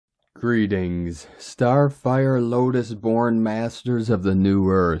Greetings, Starfire Lotus-born masters of the New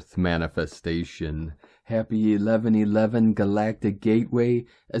Earth manifestation. Happy 11/11 Galactic Gateway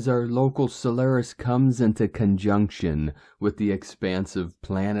as our local Solaris comes into conjunction with the expansive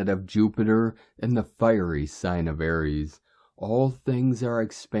planet of Jupiter and the fiery sign of Aries. All things are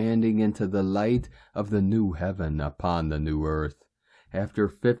expanding into the light of the new heaven upon the new earth. After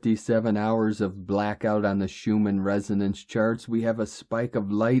 57 hours of blackout on the Schumann Resonance charts, we have a spike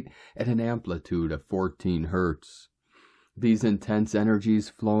of light at an amplitude of 14 Hz. These intense energies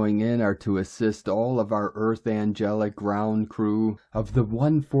flowing in are to assist all of our Earth Angelic Ground Crew of the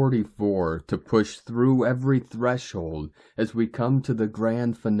 144 to push through every threshold as we come to the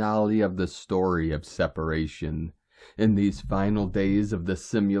grand finale of the story of separation. In these final days of the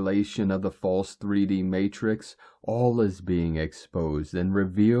simulation of the false 3D matrix, all is being exposed and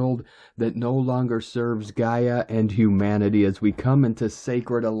revealed that no longer serves Gaia and humanity as we come into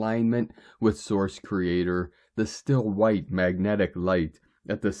sacred alignment with Source Creator, the still white magnetic light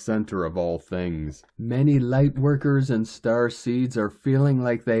at the center of all things. Many light workers and star seeds are feeling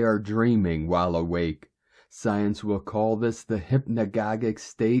like they are dreaming while awake. Science will call this the hypnagogic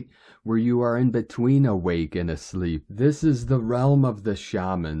state, where you are in between awake and asleep. This is the realm of the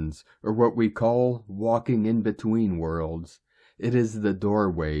shamans, or what we call walking in between worlds. It is the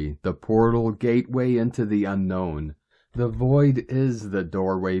doorway, the portal gateway into the unknown. The void is the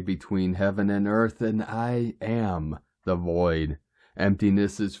doorway between heaven and earth, and I am the void.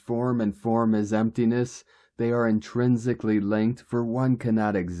 Emptiness is form, and form is emptiness. They are intrinsically linked, for one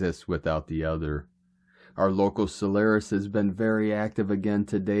cannot exist without the other. Our local Solaris has been very active again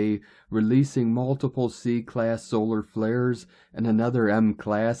today, releasing multiple C-class solar flares and another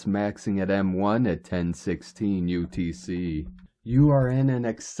M-class maxing at M1 at 10:16 UTC. You are in an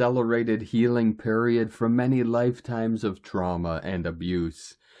accelerated healing period from many lifetimes of trauma and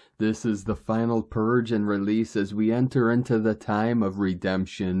abuse. This is the final purge and release as we enter into the time of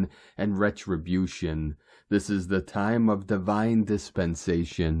redemption and retribution. This is the time of divine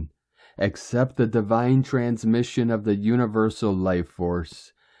dispensation. Accept the divine transmission of the universal life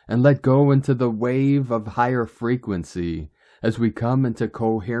force, and let go into the wave of higher frequency as we come into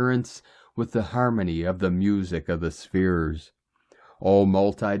coherence with the harmony of the music of the spheres. All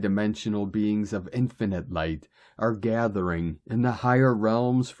multidimensional beings of infinite light are gathering in the higher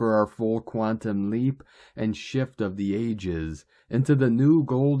realms for our full quantum leap and shift of the ages into the new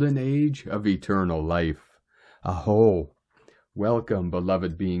golden age of eternal life. Aho! Welcome,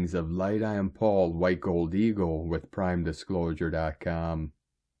 beloved beings of light. I am Paul, White Gold Eagle, with PrimeDisclosure.com.